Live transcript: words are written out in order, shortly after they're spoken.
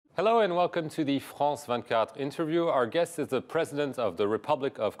Hello and welcome to the France 24 interview. Our guest is the President of the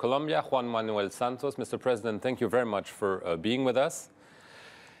Republic of Colombia, Juan Manuel Santos. Mr. President, thank you very much for being with us.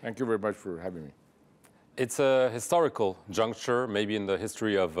 Thank you very much for having me. It's a historical juncture, maybe in the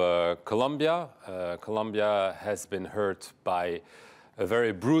history of Colombia. Colombia has been hurt by a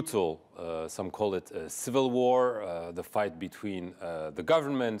very brutal, some call it a civil war, the fight between the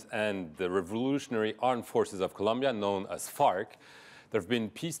government and the Revolutionary Armed Forces of Colombia, known as FARC. There have been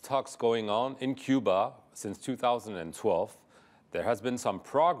peace talks going on in Cuba since 2012. There has been some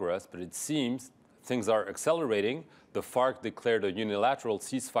progress, but it seems things are accelerating. The FARC declared a unilateral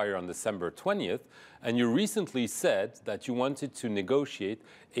ceasefire on December 20th, and you recently said that you wanted to negotiate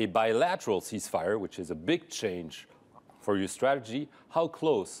a bilateral ceasefire, which is a big change for your strategy. How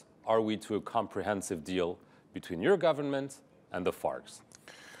close are we to a comprehensive deal between your government and the FARC?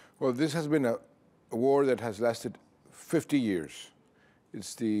 Well, this has been a war that has lasted 50 years.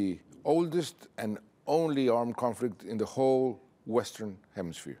 It's the oldest and only armed conflict in the whole Western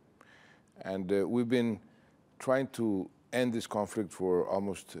Hemisphere. And we've been trying to end this conflict for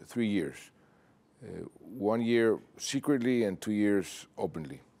almost 3 years. 1 year secretly and 2 years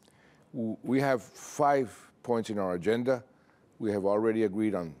openly. We have 5 points in our agenda. We have already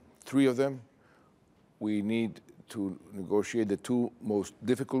agreed on 3 of them. We need to negotiate the 2 most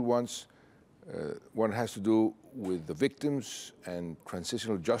difficult ones. One has to do with the victims and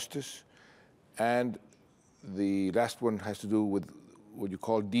transitional justice, and the last one has to do with what you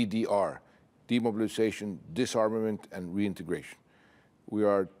call DDR, demobilization, disarmament, and reintegration. We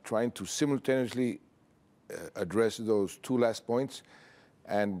are trying to simultaneously address those 2 last points,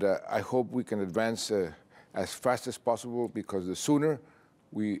 and I hope we can advance as fast as possible, because the sooner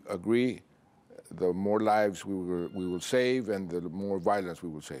we agree, the more lives we will save and the more violence we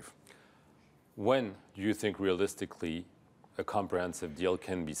will save. When do you think realistically a comprehensive deal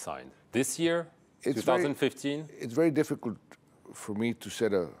can be signed? This year? 2015? It's very difficult for me to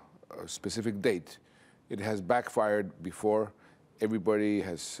set a specific date. It has backfired before. Everybody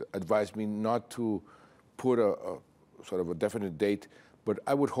has advised me not to put a sort of a definite date, but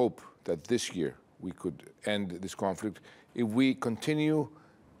I would hope that this year we could end this conflict if we continue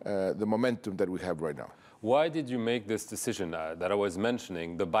the momentum that we have right now. Why did you make this decision that I was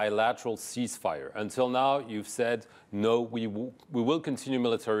mentioning, the bilateral ceasefire? Until now, you've said, no, we will continue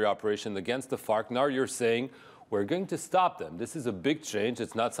military operation against the FARC. Now you're saying, we're going to stop them. This is a big change.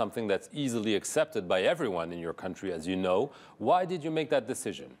 It's not something that's easily accepted by everyone in your country, as you know. Why did you make that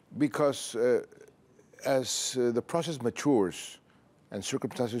decision? Because as the process matures and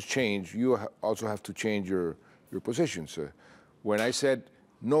circumstances change, you also have to change your positions. When I said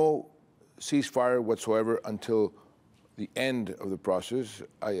no ceasefire whatsoever until the end of the process,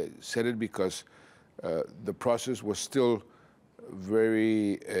 I said it because the process was still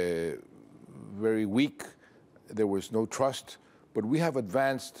very weak. There was no trust, but we have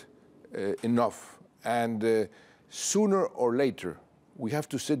advanced enough, and sooner or later we have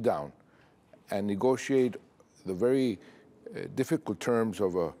to sit down and negotiate the very difficult terms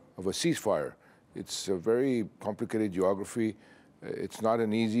of a ceasefire. It's a very complicated geography. It's not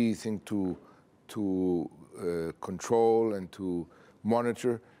an easy thing to control and to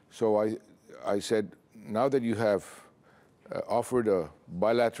monitor. So I said, now that you have offered a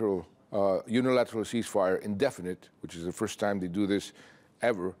bilateral, unilateral ceasefire, indefinite, which is the first time they do this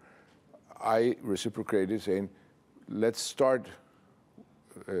ever, I reciprocated, saying, let's start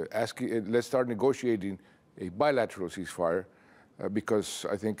negotiating a bilateral ceasefire, because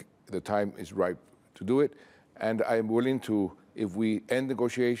I think the time is ripe to do it, and I am willing to, if we end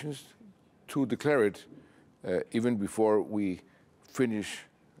negotiations, to declare it even before we finish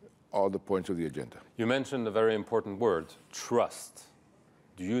all the points of the agenda. You mentioned a very important word, trust.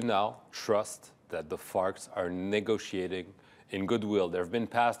 Do you now trust that the FARC are negotiating in goodwill? There have been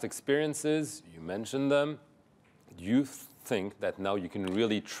past experiences, you mentioned them. Do you think that now you can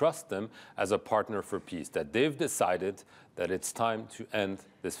really trust them as a partner for peace, that they've decided that it's time to end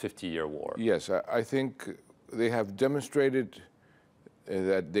this 50-year war? Yes, I think they have demonstrated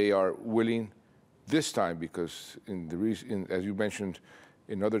that they are willing this time, because as you mentioned,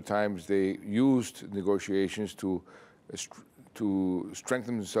 in other times they used negotiations to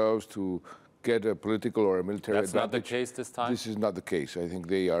strengthen themselves, to get a political or a military advantage. That's not the case this time? This is not the case. I think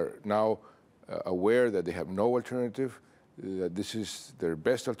they are now aware that they have no alternative, that this is their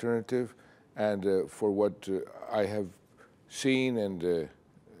best alternative, and for what I have seen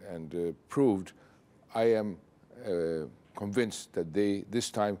and proved, I am convinced that they, this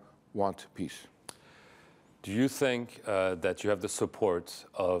time, want peace. Do you think that you have the support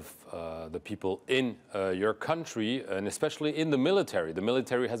of the people in your country, and especially in the military? The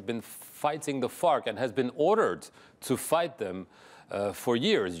military has been fighting the FARC and has been ordered to fight them for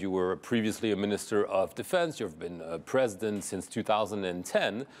years. You were previously a Minister of Defense. You've been president since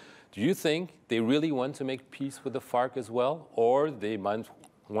 2010. Do you think they really want to make peace with the FARC as well? Or they might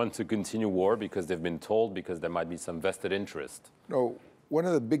want to continue war because they've been told, because there might be some vested interest? No, one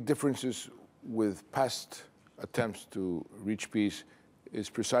of the big differences with past attempts to reach peace is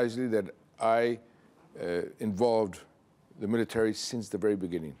precisely that I involved the military since the very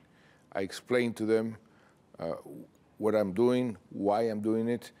beginning. I explained to them what I'm doing, why I'm doing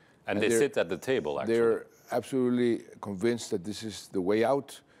it. And they sit at the table, actually. They're absolutely convinced that this is the way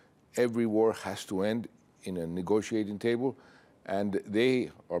out. Every war has to end in a negotiating table, and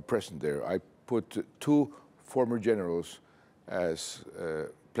they are present there. I put 2 former generals as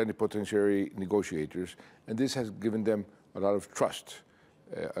plenipotentiary negotiators, and this has given them a lot of trust,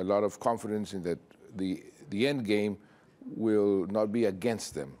 a lot of confidence in that the end game will not be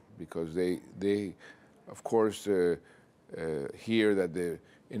against them, because they of course, hear that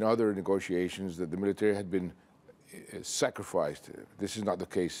in other negotiations that the military had been sacrificed. This is not the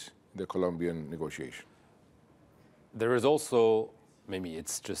case in the Colombian negotiation. There is also, maybe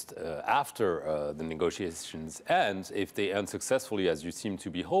it's just after the negotiations end, if they end successfully, as you seem to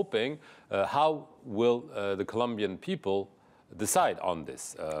be hoping, how will the Colombian people decide on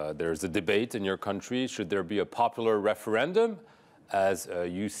this? There's a debate in your country. Should there be a popular referendum, as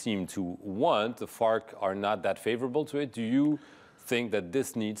you seem to want? The FARC are not that favorable to it. Do you think that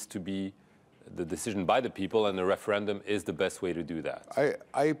this needs to be the decision by the people, and the referendum is the best way to do that?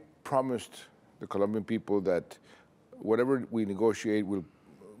 I promised the Colombian people that whatever we negotiate will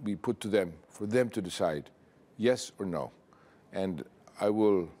be put to them, for them to decide, yes or no. And I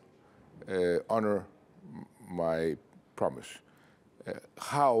will honor my promise.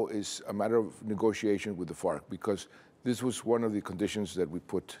 How is a matter of negotiation with the FARC, because this was one of the conditions that we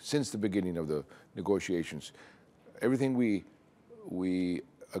put since the beginning of the negotiations. Everything we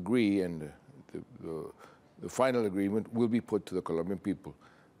agree, and the final agreement will be put to the Colombian people.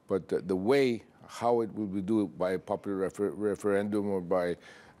 But the way, how it will be done, by a popular referendum or by,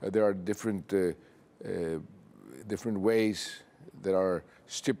 there are different ways that are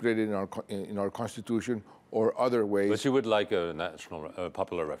stipulated in our constitution, or other ways. But you would like a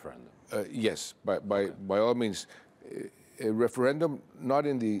popular referendum? Yes, by all means. A referendum, not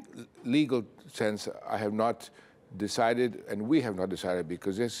in the legal sense, I have not decided, and we have not decided,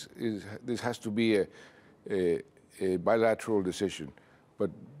 because this has to be a bilateral decision.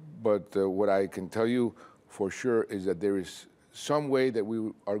 But what I can tell you for sure is that there is some way that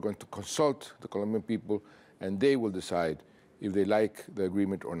we are going to consult the Colombian people, and they will decide if they like the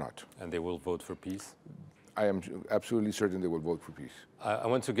agreement or not. And they will vote for peace? I am absolutely certain they will vote for peace. I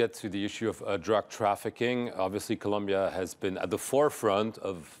want to get to the issue of drug trafficking. Obviously, Colombia has been at the forefront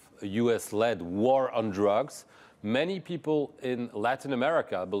of a US-led war on drugs. Many people in Latin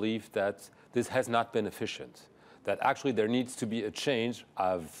America believe that this has not been efficient, that actually there needs to be a change.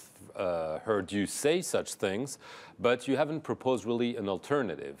 I've heard you say such things, but you haven't proposed really an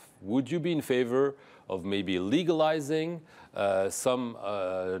alternative. Would you be in favor of maybe legalizing some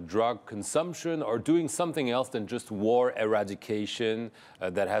drug consumption, or doing something else than just war eradication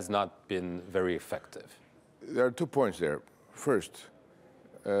that has not been very effective? There are 2 points there. First,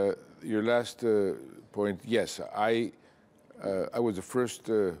 your last point, yes, I was the first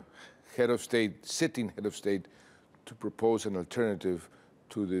head of state, sitting head of state, to propose an alternative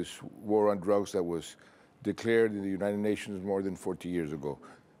to this war on drugs that was declared in the United Nations more than 40 years ago.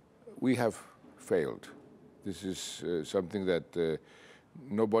 We have failed. This is something that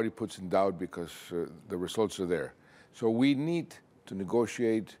nobody puts in doubt, because the results are there. So we need to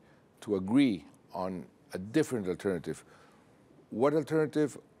negotiate, to agree on a different alternative. What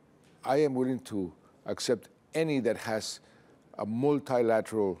alternative? I am willing to accept any that has a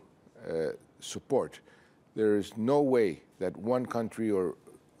multilateral support. There is no way that one country or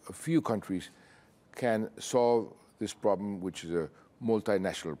a few countries can solve this problem, which is a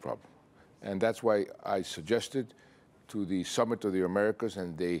multinational problem. And that's why I suggested to the Summit of the Americas,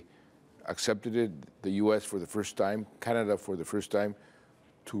 and they accepted it, the US for the first time, Canada for the first time,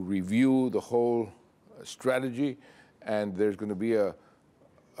 to review the whole strategy. And there's going to be a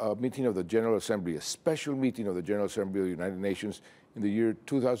meeting of the General Assembly, a special meeting of the General Assembly of the United Nations in the year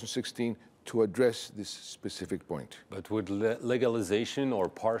 2016 to address this specific point. But would legalization or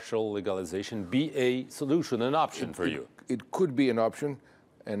partial legalization be a solution, an option for you? It could be an option.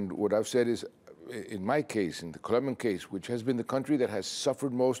 And what I've said is, in my case, in the Colombian case, which has been the country that has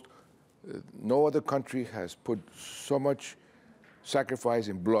suffered most No other country has put so much sacrifice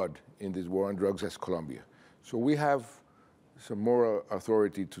and blood in this war on drugs as Colombia. So we have some moral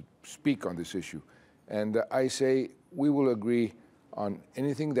authority to speak on this issue. And I say we will agree on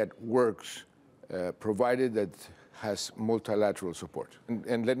anything that works, provided that has multilateral support.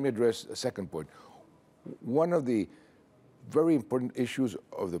 And let me address a second point. One of the very important issues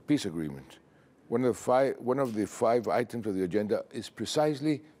of the peace agreement, one of the five items of the agenda is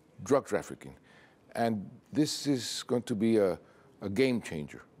precisely drug trafficking. And this is going to be a game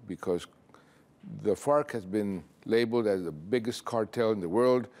changer because the FARC has been labeled as the biggest cartel in the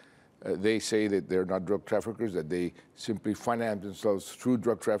world. They say that they're not drug traffickers, that they simply finance themselves through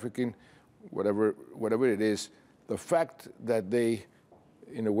drug trafficking, whatever it is. The fact that they,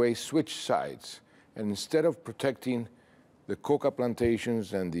 in a way, switch sides, and instead of protecting the coca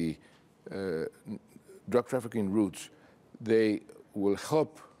plantations and the drug trafficking routes, they will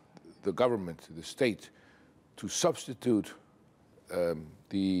help the government, the state, to substitute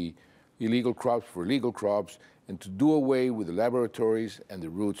the illegal crops for legal crops and to do away with the laboratories and the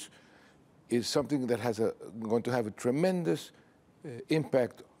routes is something that has going to have a tremendous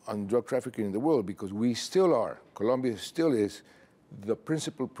impact on drug trafficking in the world because we still are, Colombia still is, the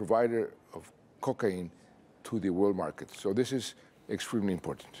principal provider of cocaine to the world market. So this is extremely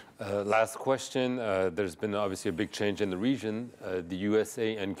important. Last question. There's been obviously a big change in the region. The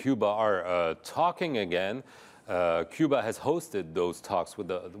USA and Cuba are talking again. Cuba has hosted those talks with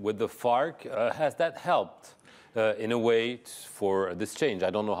the FARC. Has that helped in a way for this change? I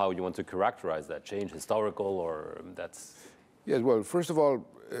don't know how you want to characterize that change, historical or that's... Yes, well, first of all,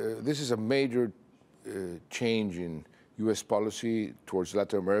 this is a major change in U.S. policy towards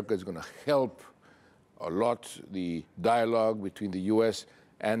Latin America. It's going to help a lot the dialogue between the U.S.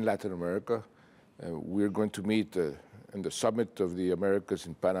 and Latin America. We're going to meet in the Summit of the Americas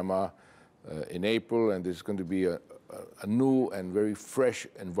in Panama in April, and there's going to be a new and very fresh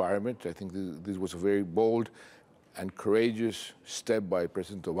environment. I think this was a very bold and courageous step by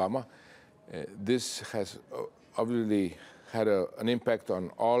President Obama. This has obviously had an impact on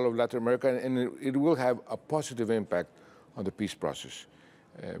all of Latin America, and it will have a positive impact on the peace process.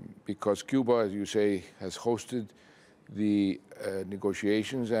 Because Cuba, as you say, has hosted the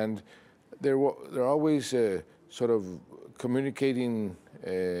negotiations, and they're always sort of communicating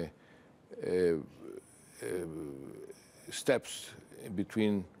steps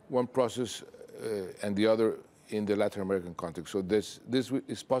between one process and the other in the Latin American context. So this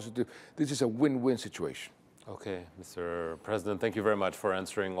is positive. This is a win-win situation. Okay, Mr. President, thank you very much for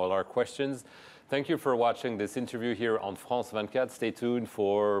answering all our questions. Thank you for watching this interview here on France 24. Stay tuned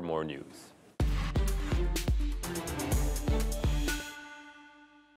for more news.